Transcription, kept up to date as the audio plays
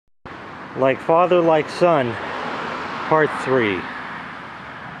Like Father, Like Son, Part 3.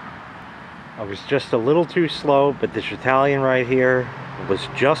 I was just a little too slow, but this Italian right here was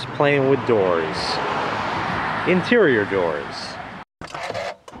just playing with doors. Interior doors.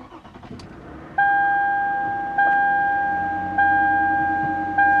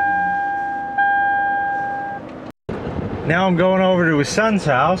 Now I'm going over to his son's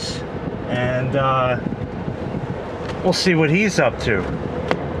house, and we'll see what he's up to.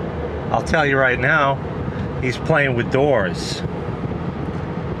 I'll tell you right now, he's playing with doors.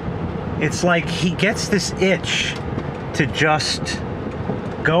 It's like he gets this itch to just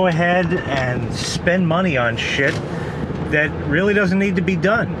go ahead and spend money on shit that really doesn't need to be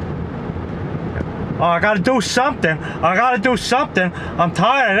done. Oh, I gotta do something. I gotta do something. I'm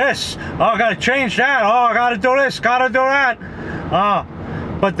tired of this. Oh, I gotta change that. Oh, I gotta do this. Gotta do that.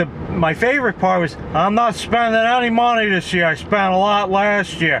 But my favorite part was, I'm not spending any money this year. I spent a lot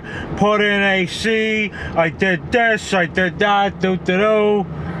last year. Put in AC. I did this. I did that. Do.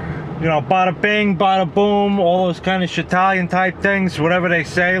 You know, bada bing, bada boom. All those kind of Italian type things. Whatever they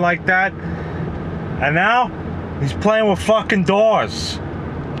say like that. And now, he's playing with fucking doors.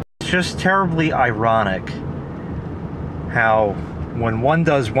 It's just terribly ironic how when one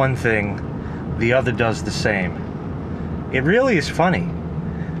does one thing, the other does the same. It really is funny.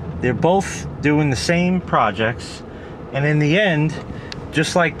 They're both doing the same projects, and in the end,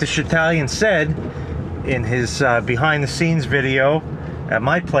 just like the Italian said in his behind the scenes video at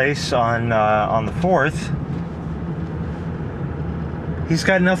my place on the 4th, he's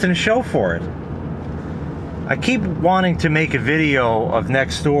got nothing to show for it. I keep wanting to make a video of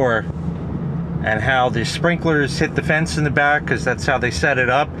next door and how the sprinklers hit the fence in the back, because that's how they set it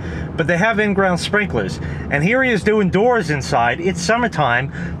up, but they have in-ground sprinklers, and here he is doing doors inside. It's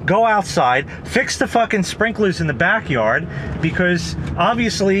summertime. Go outside, fix the fucking sprinklers in the backyard, because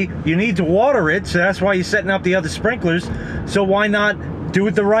obviously you need to water it, so that's why you're setting up the other sprinklers. So why not do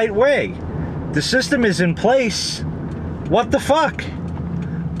it the right way? The system is in place. What the fuck?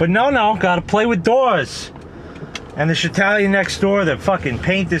 But no, gotta play with doors. And the Italian next door, the fucking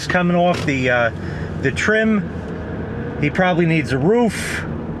paint is coming off the trim. He probably needs a roof.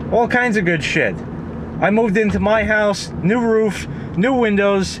 All kinds of good shit. I moved into my house, new roof, new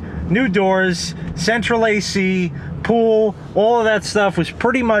windows, new doors, central AC, pool, all of that stuff was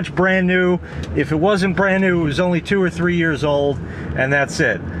pretty much brand new. If it wasn't brand new, it was only 2 or 3 years old, and that's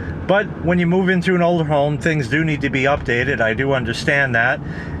it. But when you move into an older home, things do need to be updated. I do understand that,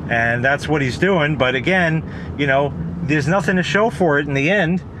 and that's what he's doing. But again, you know, there's nothing to show for it in the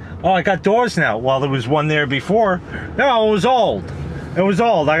end. Oh, I got doors now. Well, there was one there before. No, it was old. It was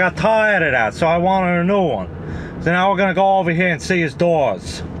old. I got tired of that, so I wanted a new one. So now we're gonna go over here and see his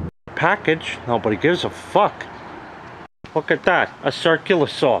doors. Package, nobody gives a fuck. Look at that, a circular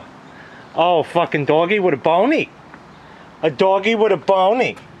saw. Oh, fucking doggy with a bony. A doggy with a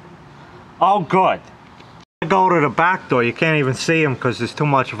bony. Oh, good. Go to the back door. You can't even see him because there's too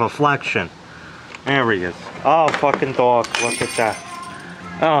much of a reflection. There he is. Oh, fucking dog. Look at that.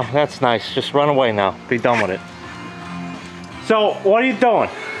 Oh, that's nice. Just run away now. Be done with it. So, what are you doing?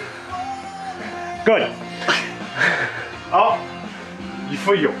 Good. Oh,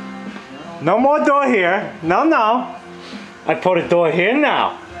 for you. No more door here. No. I put a door here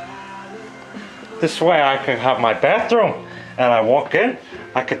now. This way I can have my bathroom. And I walk in.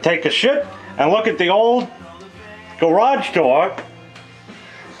 I could take a shit and look at the old garage door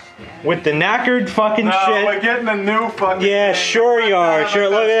with the knackered fucking shit. We're getting a new fucking yeah, thing. sure you are. Sure,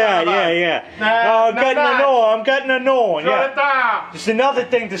 look at that. Yeah. I'm getting a new one. Shut it down. Just another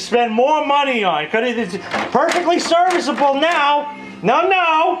thing to spend more money on. It's perfectly serviceable now.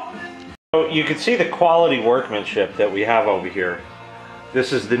 No. So you can see the quality workmanship that we have over here.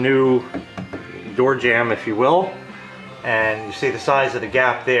 This is the new door jamb, if you will. And you see the size of the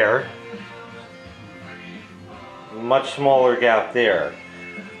gap there. Much smaller gap there.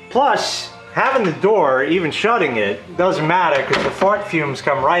 Plus, having the door, even shutting it, doesn't matter because the fart fumes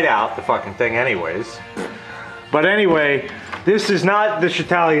come right out the fucking thing anyways. But anyway, this is not the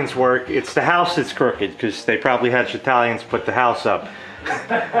Italian's work, it's the house that's crooked because they probably had Italians put the house up.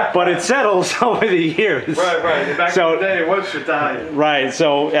 But it settles over the years. Right. Back in the day, it was Italian. Right,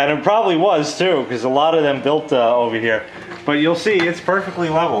 so, and it probably was too, because a lot of them built over here. But you'll see, it's perfectly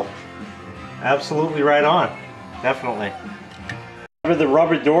level. Absolutely right on. Definitely. Remember the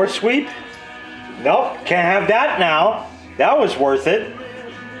rubber door sweep? Nope, can't have that now. That was worth it.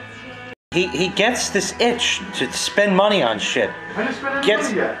 He gets this itch to spend money on shit. I didn't spend any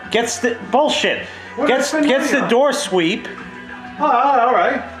money yet. Gets the bullshit. Gets the door sweep. Oh, all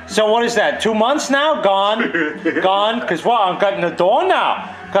right. So what is that? 2 months now? Gone? Gone? Because well, I'm cutting the door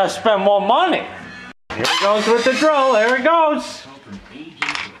now. Gotta spend more money. Here he goes with the drill. There he goes.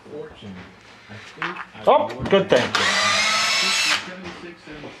 Oh, good thing.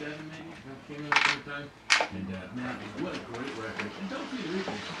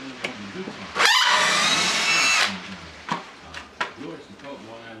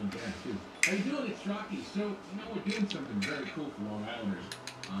 How you doing? It's Rocky. So, you know, we're doing something very cool for Long Islanders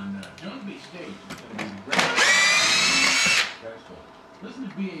on John B. Stage. It's going to be great. Listen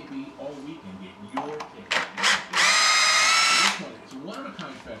to BAB all week and get your ticket. This one, it's a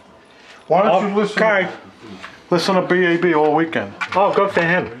one-of-a-kind festival. Why don't you listen to BAB all weekend? Oh, good for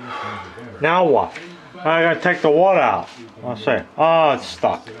him. Now what? I gotta take the water out. I'll say. Oh, it's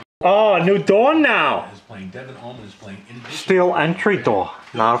stuck. Oh, a new door now. Steel entry door,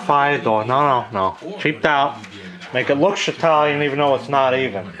 not a fire door. No. Cheaped out. Make it look Italian even though it's not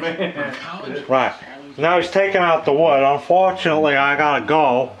even. Right. Now he's taking out the wood. Unfortunately, I gotta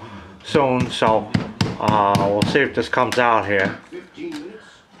go soon, so we'll see if this comes out here.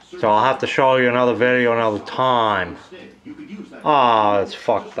 So I'll have to show you another video another time. Oh, it's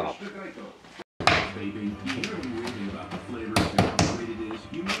fucked up.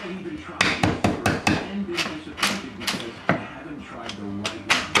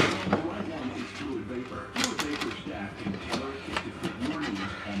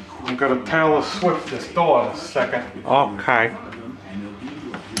 I'm gonna Taylor Swift this door in a second. Okay.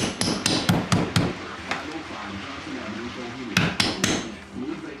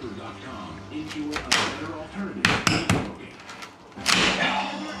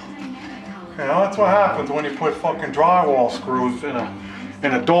 You know, that's what happens when you put fucking drywall screws in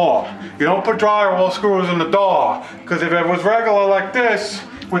a door. You don't put drywall screws in the door, because if it was regular like this,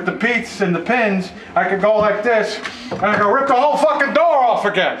 with the peats and the pins, I could go like this, and I could rip the whole fucking door off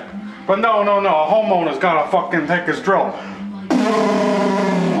again. But no, a homeowner's gotta fucking take his drill.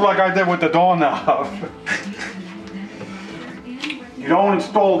 Like I did with the doorknob. You don't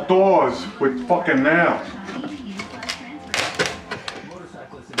install doors with fucking nails.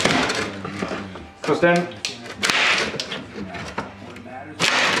 Because then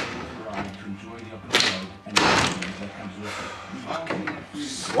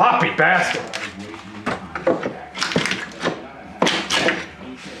sloppy bastard.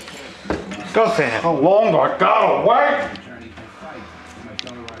 Go for him. How long do I gotta wait?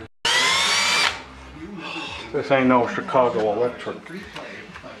 This ain't no Chicago Electric.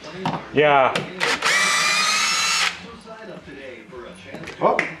 Yeah.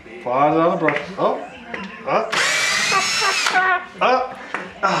 Oh, flies out of the brush.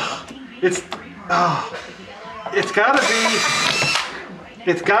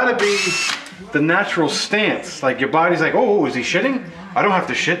 It's gotta be the natural stance. Like your body's like, oh, is he shitting? I don't have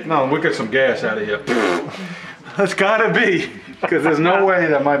to shit. No, we'll get some gas out of here. It's gotta be, because there's no way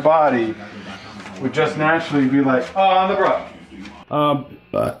that my body would just naturally be like, oh, on the brush.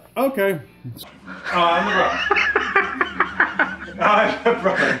 Okay. On the brush. On the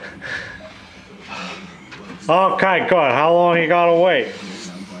brush. Okay, good. How long you gotta wait?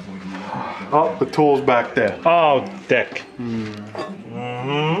 Oh, the tool's back there. Oh, dick. On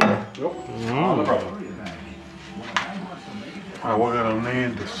the brush. Alright, we're gonna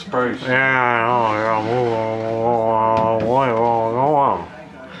need the space. Yeah, I know.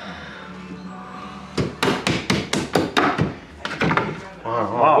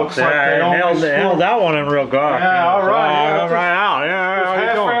 Oh, looks like they nailed that one in real good. Yeah, all right. Right out. Yeah, how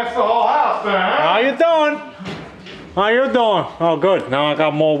you doing? The whole house then, huh? How you doing? How you doing? Oh, good. Now I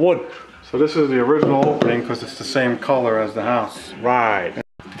got more wood. So this is the original opening because it's the same color as the house. Right.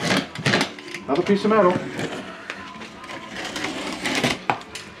 Another piece of metal.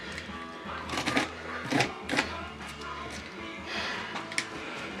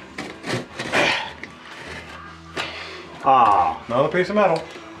 Ah. Another piece of metal.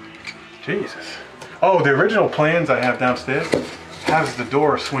 Jesus. Oh, the original plans I have downstairs has the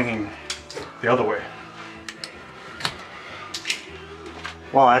door swinging the other way.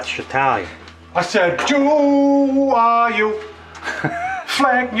 Well, that's Italian. I said, Jew are you?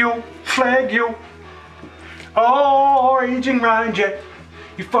 Flag you. Oh, aging Ryan Jet.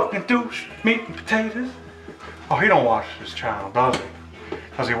 You fucking douche, meat and potatoes. Oh, he don't watch this channel, does he?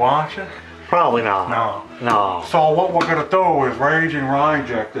 Does he watch it? Probably not. No. So what we're gonna do is Raging Ryan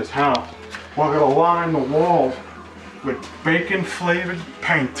Jack this house. We're gonna line the walls with bacon flavored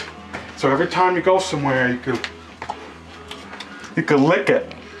paint. So every time you go somewhere, you could lick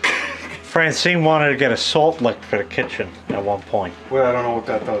it. Francine wanted to get a salt lick for the kitchen at one point. Well, I don't know what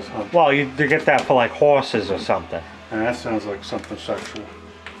that does, huh? Well, you get that for like horses or something. And that sounds like something sexual.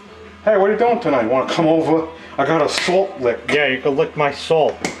 Hey, what are you doing tonight? Want to come over? I got a salt lick. Yeah, you can lick my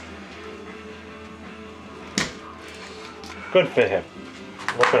salt. Good for him.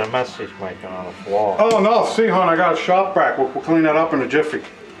 Look at a mess he's making on the floor. Oh no, see, hon, I got a shop vac. We'll clean that up in a jiffy.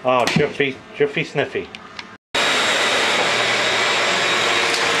 Oh, Jiffy Sniffy.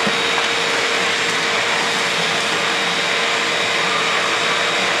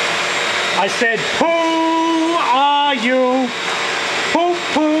 I said, who are you? Poo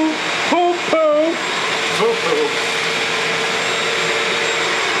poo, poo poo. Poo poo.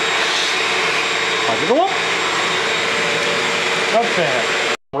 How's it go up? Good for him.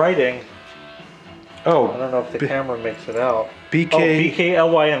 Writing. Oh, I don't know if the camera makes it out. BK. Oh,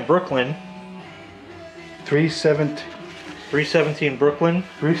 BKLY in Brooklyn. 317 Brooklyn.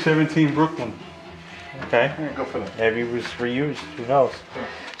 317 Brooklyn. Okay. Yeah, go for that. Maybe it was reused. Who knows?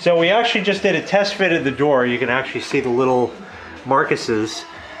 So we actually just did a test fit of the door. You can actually see the little Marcuses,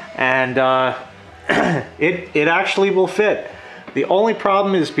 and it actually will fit. The only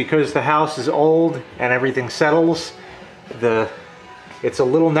problem is because the house is old and everything settles, it's a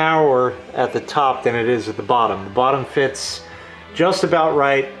little narrower at the top than it is at the bottom. The bottom fits just about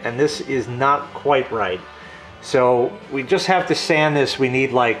right, and this is not quite right. So we just have to sand this. We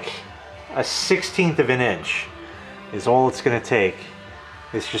need like a 1/16 of an inch is all it's gonna take.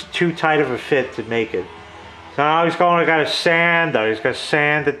 It's just too tight of a fit to make it. So now he's going to gotta sand though. He's gonna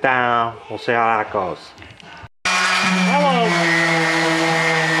sand it down. We'll see how that goes. Hello.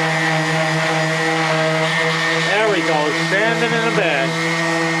 There we go. Sanding in the bed.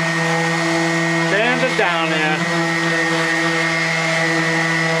 Sand it down there.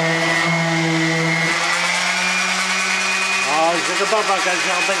 Oh, he's in the bubble.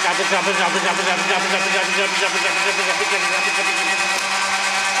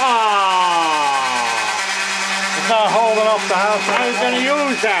 Oh, It's not holding up the house. I was going to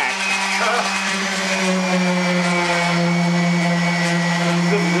use that.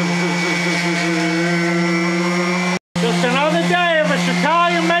 Just another day of us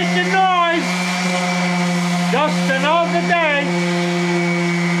Italian making noise. Just another day.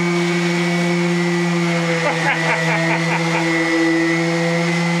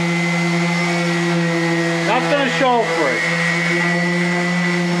 Nothing to show for it.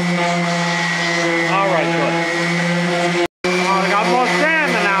 All right, good. Oh, I got more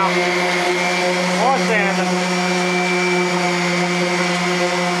sanding now. More sanding.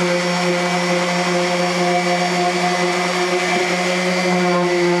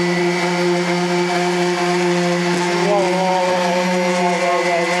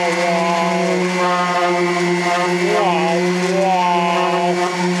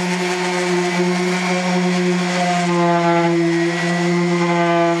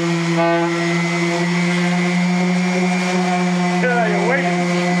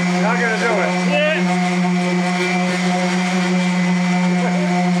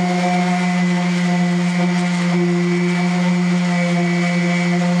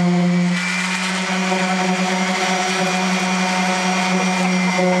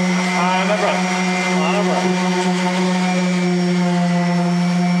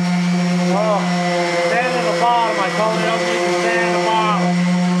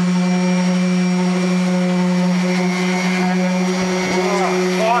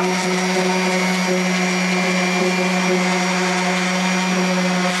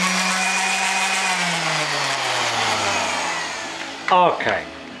 Okay.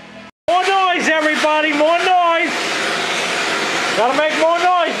 More noise, everybody, more noise. Gotta make more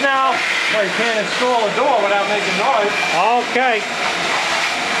noise now. Well, you can't install a door without making noise. Okay.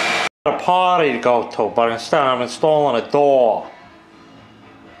 A party to go to, but instead I'm installing a door.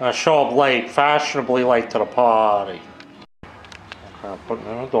 I show up late, fashionably late to the party. Okay, putting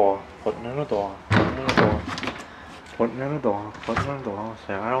in a door, putting in a door, putting in a door, putting in a door, putting in a door.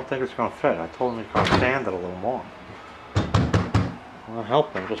 See, I don't think it's gonna fit. I told him he's gonna sand it a little more. I'm not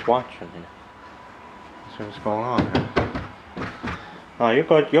helping, I'm just watching here. See what's going on here. Oh, you're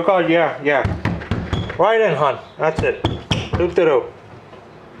good, yeah. Right in, hon. That's it. Do.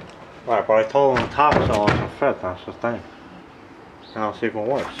 Right, but I told him the top cell doesn't fit, that's the thing. Now it's even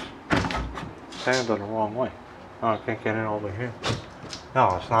worse. Sanded the wrong way. Oh, I can't get in over here.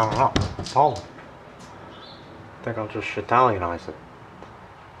 No, it's not enough. I told him. I think I'll just Italianize it.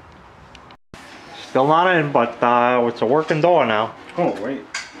 Still not in, but it's a working door now. Oh, wait.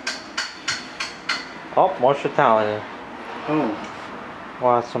 Oh, more Italian. Oh,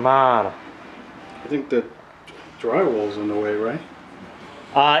 What's the matter? I think the drywall's in the way, right?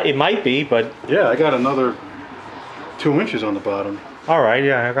 It might be, but... Yeah, I got another 2 inches on the bottom. Alright,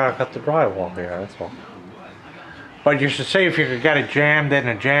 yeah, I gotta cut the drywall here, that's all. But you should see if you could get it jammed in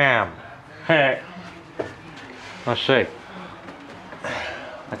a jam. Hey. Let's see.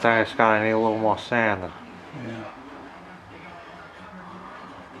 I think it's gotta need a little more sand. Yeah.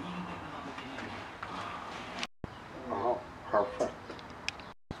 Oh, perfect.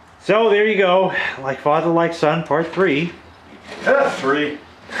 So there you go. Like Father, like Son, part 3. Yeah, 3.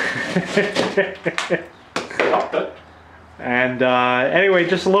 Stop it. And anyway,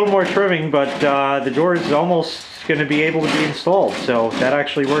 just a little more trimming, but the door is almost going to be able to be installed. So that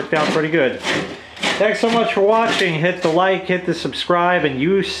actually worked out pretty good. Thanks so much for watching. Hit the like, hit the subscribe, and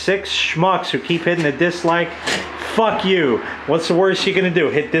you 6 schmucks who keep hitting the dislike, fuck you. What's the worst you're going to do?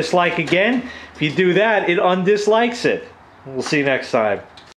 Hit dislike again? If you do that, it undislikes it. We'll see you next time.